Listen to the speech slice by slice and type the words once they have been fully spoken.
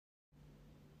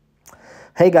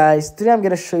Hey guys, today I'm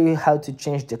gonna show you how to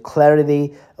change the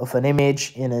clarity of an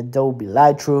image in Adobe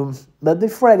Lightroom. But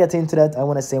before I get into that, I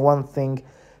want to say one thing.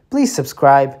 Please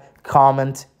subscribe,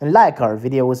 comment, and like our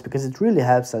videos because it really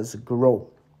helps us grow.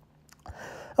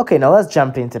 Okay, now let's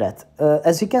jump into that.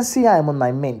 As you can see, I'm on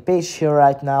my main page here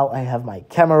right now. I have my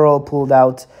camera roll pulled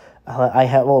out. I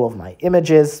have all of my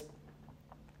images.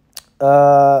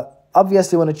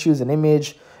 Obviously, you want to choose an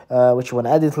image which you want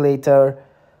to edit later.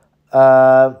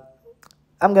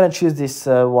 I'm gonna choose this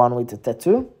one with the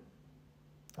tattoo.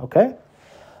 Okay.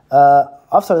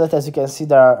 After that, as you can see,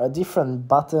 there are different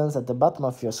buttons at the bottom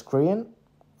of your screen.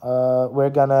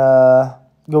 We're gonna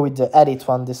go with the edit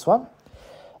one, this one.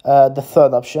 The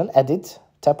third option, edit,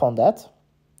 tap on that.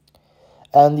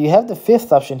 And you have the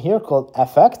fifth option here called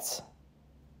effects.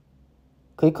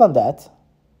 Click on that.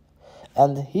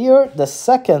 And here, the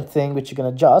second thing which you can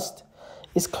adjust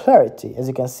is clarity, as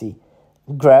you can see.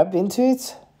 Grab into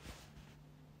it.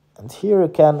 And here you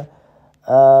can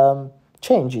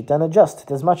change it and adjust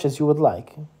it as much as you would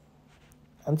like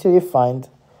until you find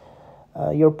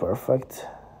your perfect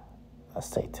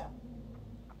state.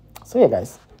 So yeah,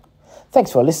 guys,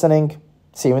 thanks for listening.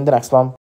 See you in the next one.